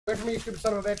Wait for me, you stupid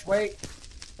son of a bitch. Wait.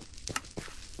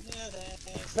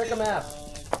 Pick a map.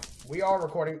 We are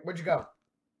recording. Where'd you go?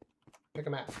 Pick a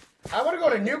map. I want to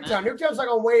go to Nuketown. Nuketown's like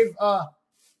on wave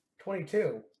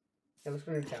 22. Yeah, let's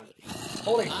go to Nuketown.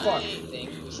 Holy fuck. I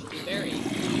think we should be very...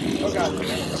 Oh god. Oh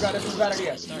god, this is a bad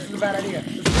idea. This is a bad idea.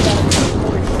 This is a bad idea.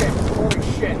 Holy shit. Holy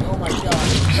shit. Oh my god,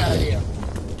 this is a bad idea.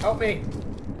 Help me.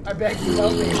 I beg you,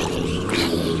 help me.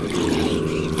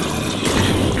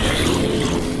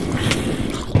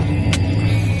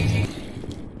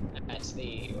 That's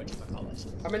the...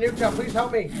 whatchamacallit. I'm in Nuketown. Please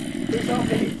help me. Please help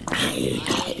me.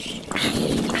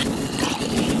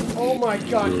 Oh my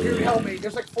god, dude, help me.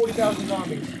 There's like 40,000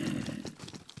 zombies.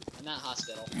 I'm at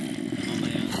hospital. On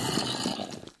my own.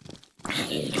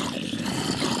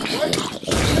 What?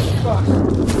 Fuck.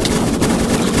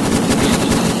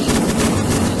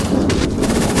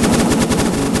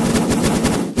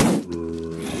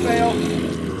 Fail.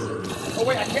 Oh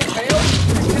wait, I can't fail?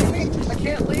 Are you kidding me? I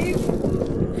can't leave?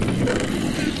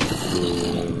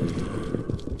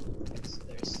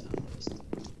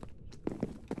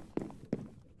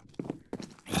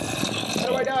 How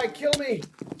do I die? Kill me!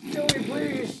 Kill me,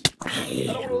 please! I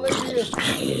don't want to live here.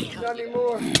 Not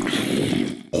anymore.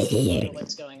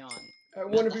 What's going on? I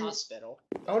want to be hospital.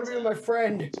 I want to be with my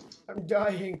friend. I'm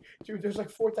dying. Dude, there's like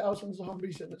 4,000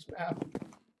 zombies in this map.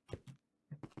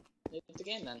 Leave the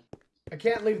game then. I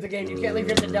can't leave the game. You can't leave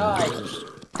him to die.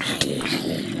 Type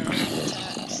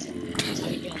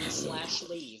in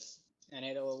 /leave and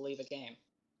it'll leave a game.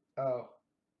 Oh.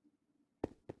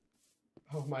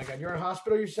 Oh my god. You're in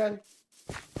hospital, you said?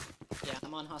 Yeah,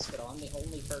 I'm on hospital. I'm the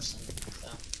only person. So.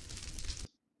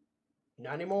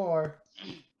 Not anymore.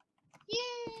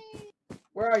 Yay!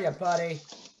 Where are you, buddy?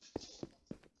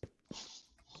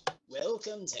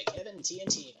 Welcome to Kevin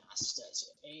TNT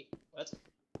Masters. What?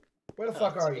 Where the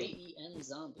fuck are you? AEN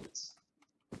Zombies.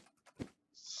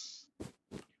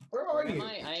 Where are you? Am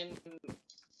I?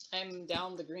 I'm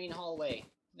down the green hallway.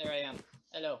 There I am.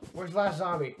 Hello. Where's the last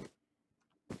zombie?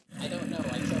 I don't know.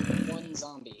 I killed one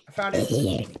zombie. I found it.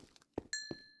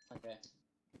 Okay.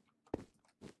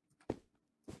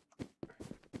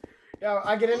 Yeah,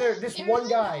 I get in there. This one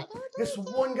guy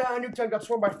on Nuketown got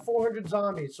swarmed by 400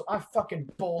 zombies, so I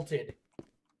fucking bolted.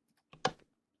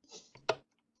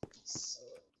 So...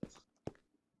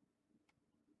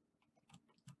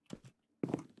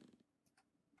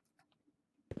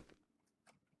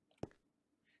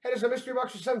 Hey, there's a mystery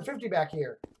box for 750 back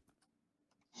here.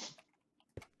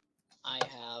 I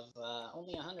have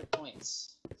only 100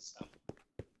 points. So.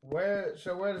 Where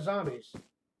are the zombies?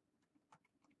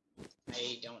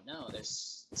 I don't know.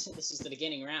 This is the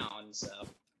beginning round, so.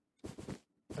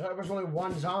 I thought there was only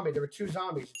one zombie. There were 2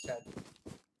 zombies, it said.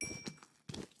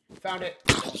 Found it.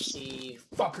 I don't see.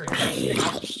 Fucker.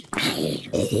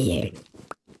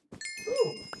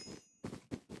 Ooh.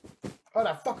 Oh,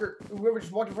 that fucker. Whoever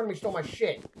just walked in front of me stole my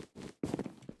shit.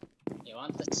 You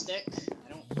want the stick? I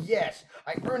don't. Yes.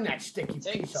 I earned that stick, you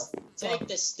piece of Take fuck.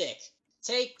 the stick.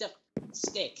 Take the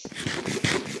stick.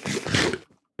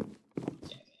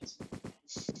 Jackass.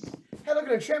 Hey, look at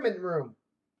the enchantment room.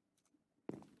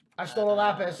 I stole a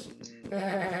lapis.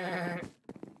 I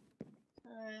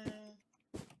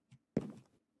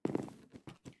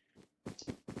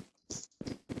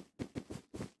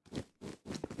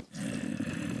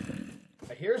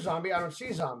hear zombie. I don't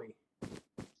see zombie.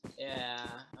 Yeah,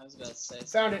 I was about to say.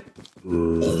 Found it.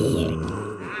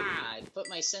 Ah, I put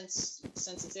my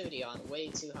sensitivity on way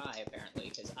too high apparently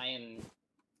because I am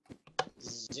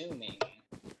zooming.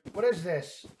 What is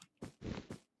this?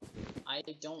 I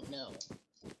don't know.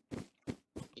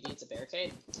 Maybe it's a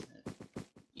barricade?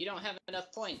 You don't have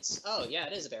enough points. Oh, yeah,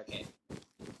 it is a barricade.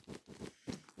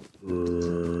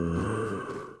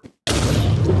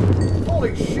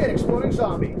 Holy shit, exploding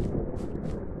zombie.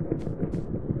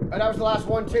 Oh, that was the last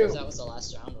one, too. That was the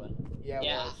last round one. Yeah, it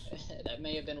was. That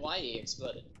may have been why he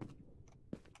exploded.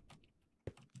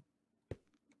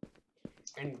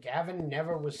 And Gavin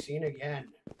never was seen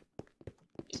again.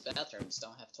 These bathrooms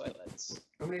don't have toilets.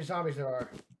 How many zombies there are?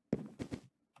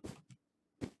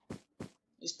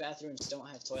 These bathrooms don't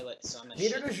have toilets, so I'm gonna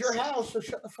Neither shit does your instead. house, so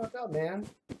shut the fuck up, man.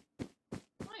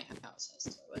 My house has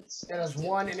toilets. It has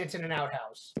 1 and it's in an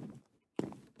outhouse.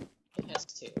 It has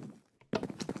 2.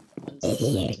 One's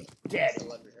Dead. the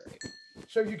luxury.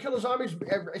 So you kill the zombies,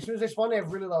 as soon as they spawn, they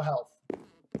have really low health. I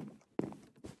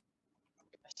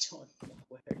don't know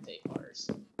where they are.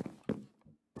 So.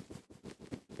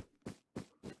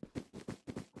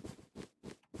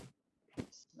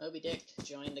 Moby Dick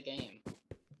joined the game.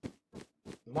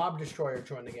 Mob Destroyer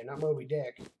joined the game, not Moby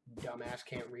Dick. Dumbass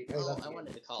can't read. Oh, I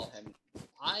wanted to call him.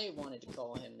 I wanted to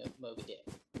call him Moby Dick.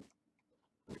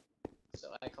 So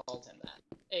I called called him that.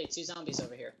 Hey, 2 zombies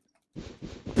over here.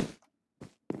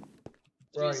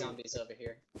 Where are 3 you? zombies over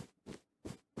here.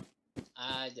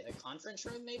 A conference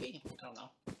room, maybe? I don't know.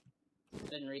 I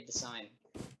didn't read the sign.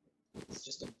 It's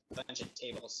just a bunch of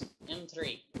tables.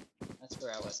 M3. That's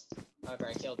where I was. However,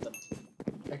 I killed them.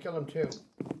 I killed him too.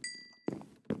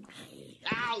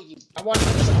 Ow, you... I want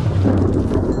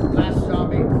last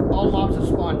zombie. All mobs have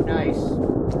spawned. Nice.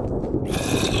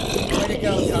 Way to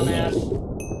go, dumbass.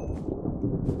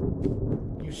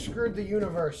 You screwed the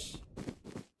universe.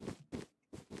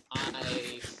 I'm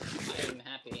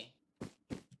happy.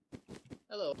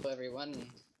 Hello, everyone.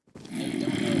 I don't know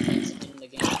if it's in the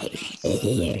game or not, so I'm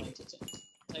going to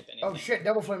type anything. Oh shit,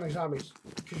 double flaming zombies.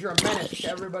 Because you're a menace to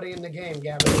everybody in the game,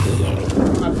 Gavin.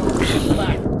 My phone is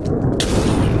back.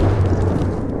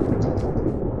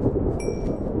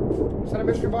 Is that a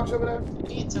mystery box over there? How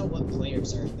do you tell what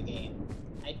players are in the game?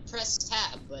 I press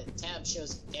tab, but tab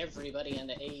shows everybody in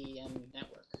the AEM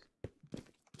network.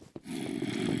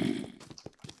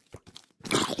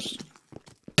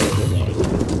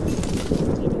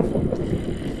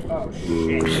 Oh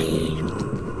shit.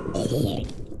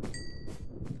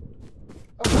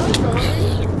 Oh, hi,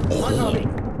 zombie. Hi, zombie.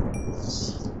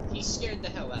 He scared the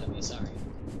hell out of me, sorry.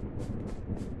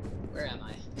 Where am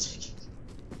I?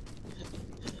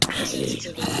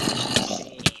 Sensitivity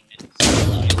machine.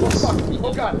 Oh fuck.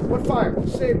 Oh god. What fire?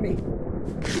 Save me.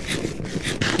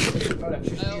 Oh, that's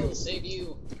just I'll you. save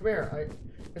you. Come here.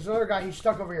 There's another guy. He's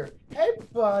stuck over here. Hey,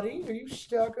 buddy. Are you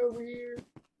stuck over here?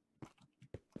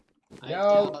 I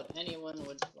No. doubt anyone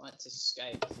would want to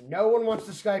Skype. No one wants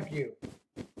to Skype you.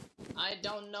 I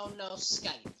don't know no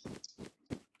Skype.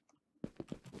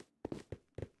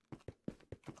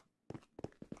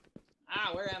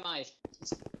 Ah, where am I?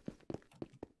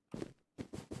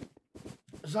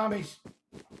 Zombies.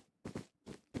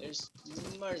 There's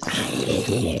more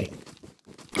zombies.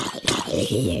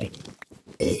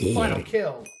 Final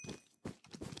kill.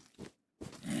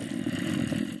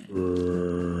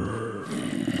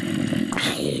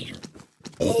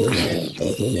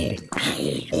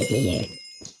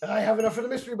 I have enough for the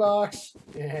mystery box.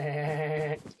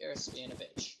 Garrus being a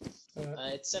bitch.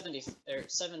 It's 70 or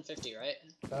 750, right?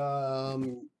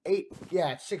 8.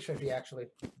 Yeah, it's 650 actually.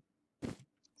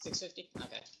 650?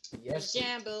 Okay. Yes.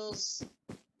 Shambles.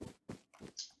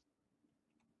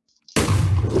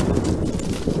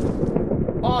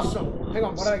 Awesome. Hang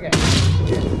on, what did I get?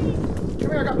 Come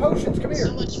here, I got potions. Come here.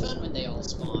 So much fun when they all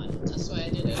spawn. That's why I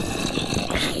did it.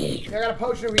 I got a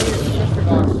potion over here in the mystery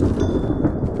box.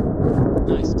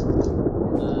 Nice.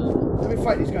 Let me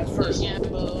fight these guys first.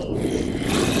 Shambles.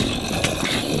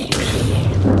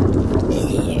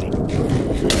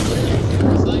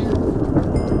 Fire.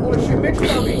 Holy shit, Mitch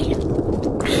zombie.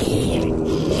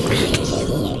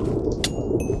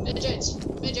 Midgets.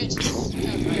 Midgets.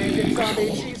 Midget zombie,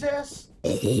 Jesus.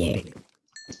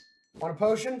 Want a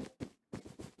potion?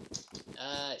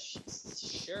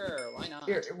 Sure, why not?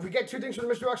 Here, if we get 2 things from the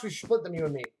mystery box, we split them, you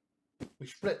and me. We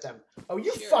split them. Oh,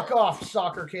 you Sure. fuck off,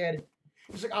 soccer kid.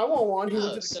 He's like, I want one. He went Oh,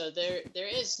 to the... so there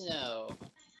is no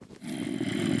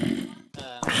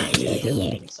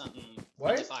something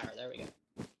What? friendly fire. There we go.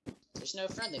 There's no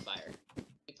friendly fire.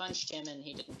 We punched him and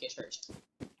he didn't get hurt.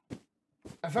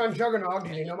 I found Juggernog.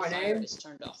 Did you And know my the fire name? is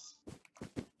turned off.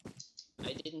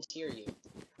 I didn't hear you.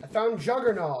 I found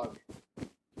Juggernog.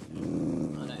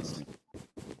 Oh, nice.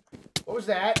 What was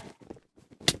that?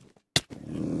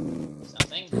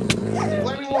 Nothing.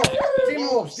 Flaming wolf. Demon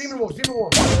wolves. Demon wolves. Demon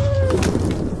wolves.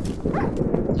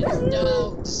 The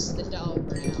dogs. The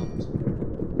dog round.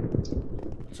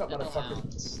 What's up, motherfucker?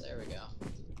 Hellhounds. There we go.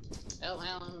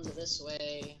 Hellhound this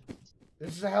way.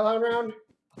 This is a hellhound round.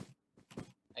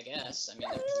 I guess. I mean,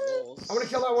 there's wolves. I'm gonna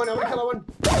kill that one. I'm gonna kill that one.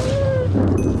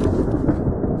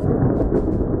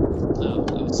 Oh,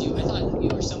 it was you. I thought you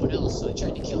were someone else, so I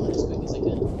tried to kill it as quick as I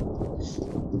could.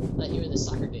 I thought you were the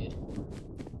soccer dude.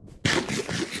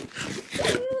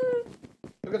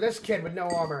 Look at this kid with no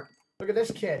armor. Look at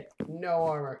this kid. No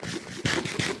armor.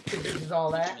 This is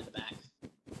all Punch that. him in the back.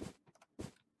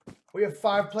 We have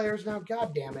 5 players now.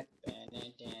 God damn it.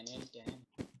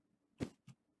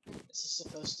 This is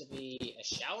supposed to be a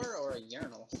shower or a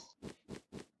urinal?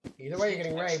 Either way, you're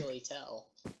getting Can't raped. actually tell.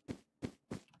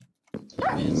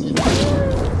 There it is.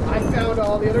 I found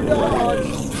all the other dogs.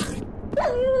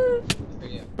 For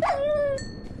you.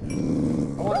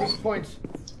 I want these points.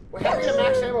 Wait, how do we get a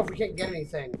max ammo if we can't get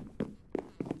anything?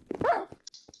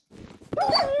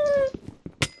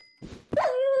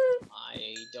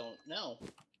 I don't know.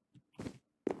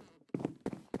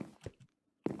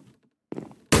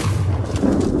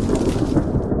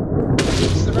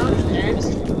 Does the round just end?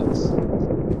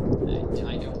 I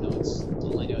don't know.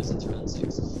 All I know is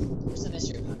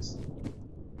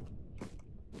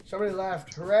Somebody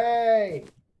left. Hooray!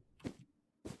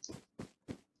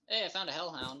 Hey, I found a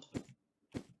hellhound.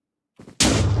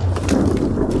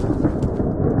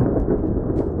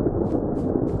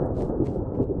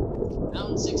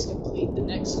 Round 6 complete. The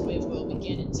next wave will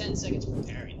begin in 10 seconds.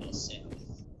 Preparing yourself.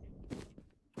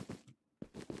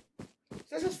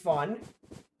 This is fun.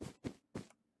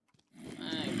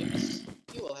 I guess.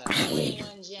 You will have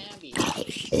 21 jambies.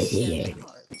 7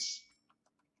 hearts.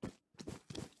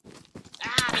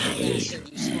 Ah, you bastard,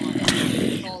 you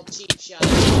spawned. Called cheap shot.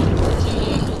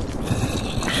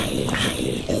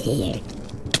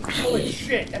 Holy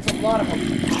shit, that's a lot of them.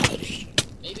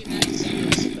 Maybe Max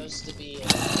is supposed to be.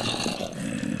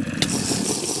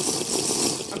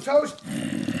 I'm toast.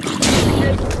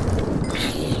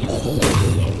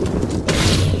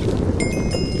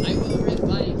 I will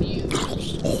revive you.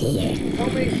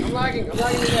 Help me, I'm lagging to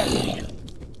death.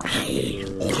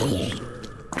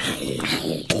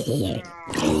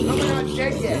 How am I not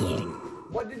dead yet?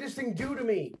 What did this thing do to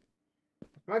me?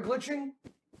 Am I glitching?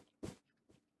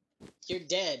 You're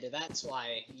dead, that's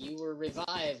why. You were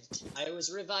revived. I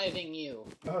was reviving you.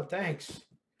 Oh, thanks.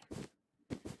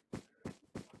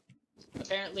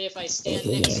 Apparently, if I stand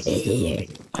next to you,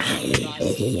 I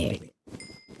revive you.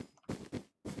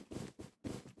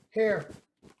 Here.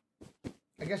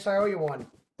 I guess I owe you one.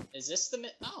 Is this the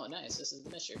oh, nice. This is the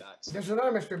mystery box. There's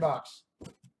another mystery box.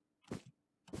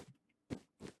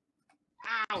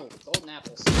 Ow! Golden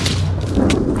apples. I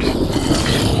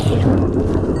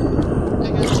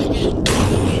got chicken.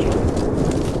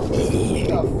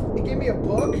 It gave me a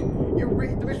book?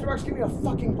 The mystery box gave me a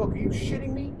fucking book. Are you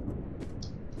shitting me?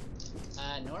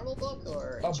 Normal book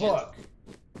or a book?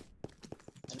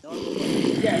 A normal book?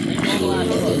 Yes, a normal ass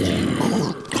book.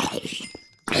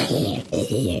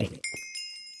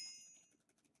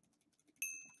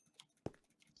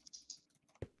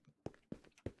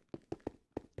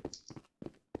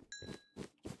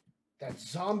 That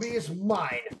zombie is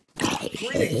mine.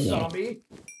 Greetings, zombie.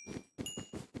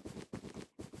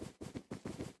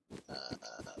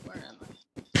 Where am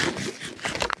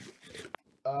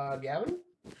I? Gavin?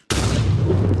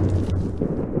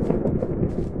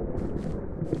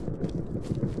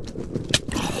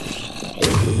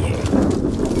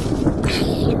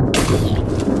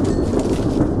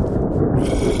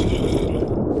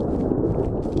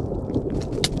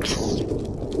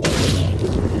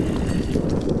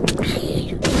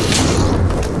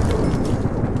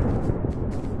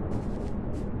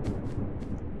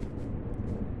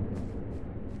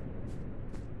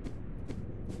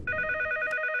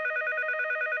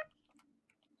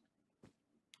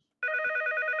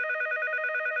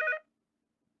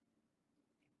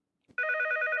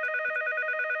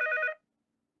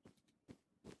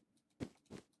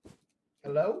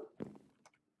 Hello?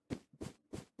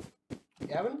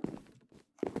 Gavin?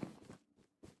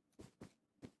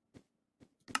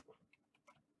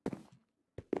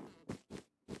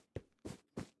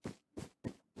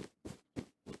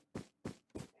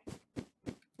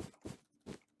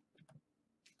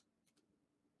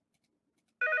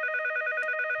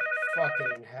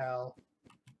 Fucking hell.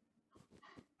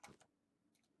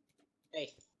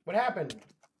 Hey. What happened?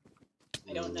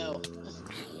 I don't know.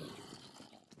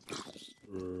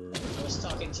 I was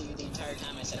talking to you the entire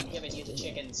time. I said, I'm giving you the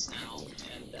chickens now,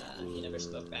 and you never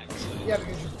spoke back. So yeah,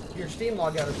 because your Steam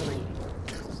logged out or something.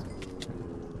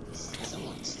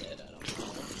 Someone's dead, I don't know.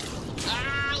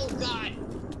 Ow, God!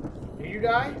 Did you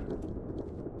die?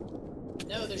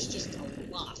 No, there's just a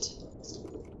lot.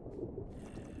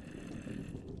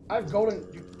 I have golden...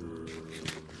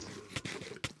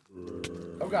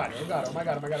 Oh god, oh god, oh my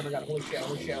god, oh my god, oh my god, holy shit,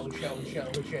 holy shit, holy shit, holy shit,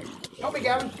 holy shit. Help me,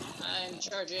 Gavin! I'm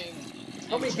charging.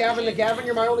 Help me, Gavin, the Gavin,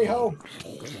 you're my only hope.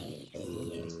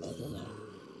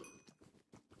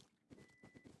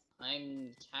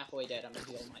 I'm halfway dead, I'm gonna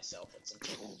heal myself with some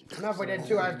chicken. I'm halfway dead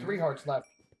too, I have 3 hearts left.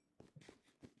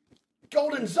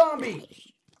 Golden zombie!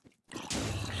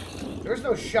 There's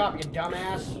no shop, you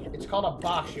dumbass. It's called a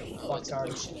box, you Oh, it's a fucktard.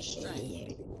 potion of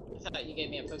strength. I thought you gave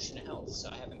me a potion of health, so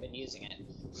I haven't been using it.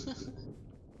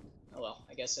 Oh well,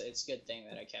 I guess it's a good thing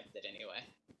that I kept it anyway.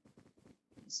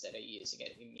 Instead of using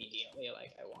it immediately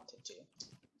like I wanted to.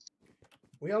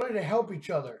 We all need to help each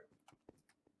other.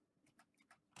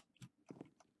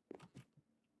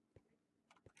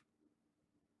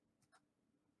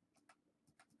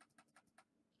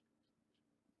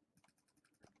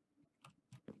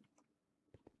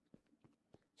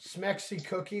 Smexy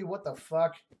cookie? What the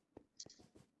fuck?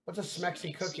 What's a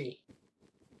smexy cookie?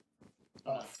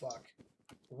 Oh, fuck.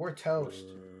 We're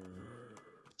toast.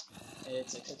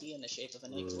 It's a cookie in the shape of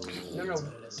an egg. No,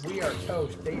 we are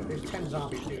toast. There's 10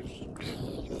 zombies, dude.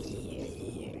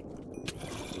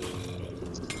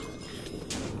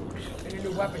 a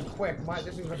new weapon quick.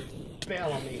 This thing's gonna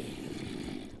bail on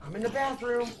me. I'm in the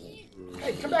bathroom.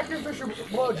 Hey, come back here and fish your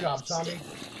blowjob, zombie.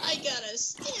 I got a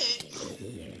stick.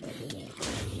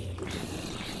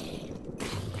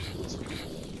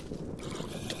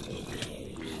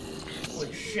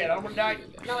 Holy shit, I'm gonna die.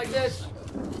 Not like this.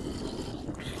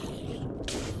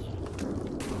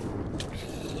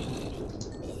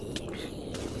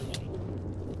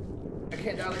 I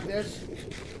can't die like this.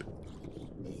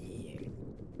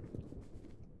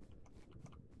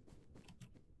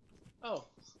 Oh.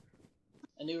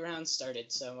 A new round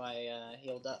started, so I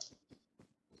healed up.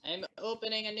 I'm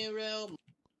opening a new room.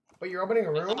 But you're opening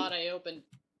a room?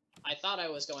 I thought I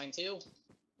was going to.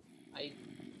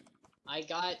 I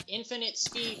got infinite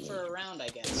speed for a round, I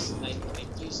guess. I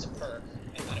used a perk.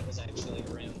 I thought it was actually a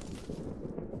room.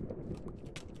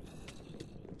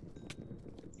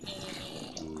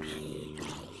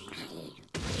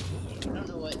 I don't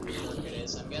know what perk it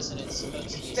is. I'm guessing it's supposed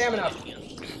to be Stamina up. Stamina?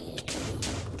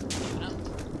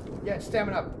 Yeah,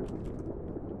 stamina up.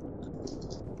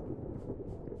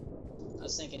 I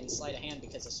was thinking sleight of hand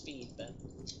because of speed, but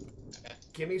okay.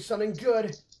 Give me something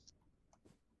good.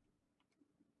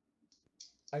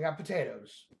 I got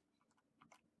potatoes.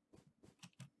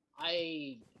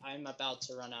 I'm about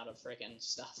to run out of frickin'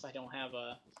 stuff. I don't have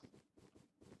a.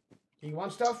 Do you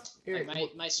want stuff? Here.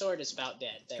 My sword is about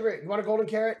dead. There. Come here. You want a golden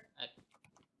carrot?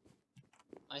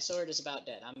 My sword is about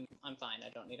dead. I'm fine.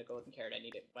 I don't need a golden carrot. I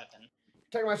need a weapon.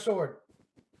 Take my sword.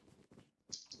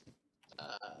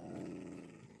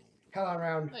 Hell on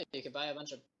round. Oh, you could buy a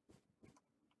bunch of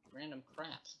random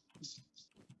crap.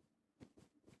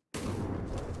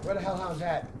 Where the hellhound's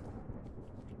at?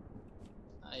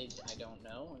 I don't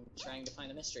know. I'm trying to find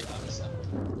the mystery box. So.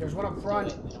 There's one up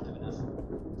front. Oh, wait, I don't have enough.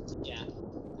 Yeah,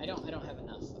 I don't have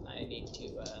enough. I need to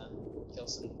kill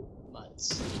some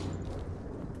mutts.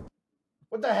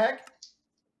 What the heck?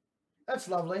 That's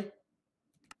lovely.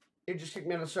 It just kicked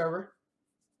me on the server.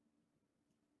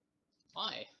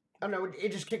 Why? I don't know.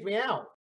 It just kicked me out.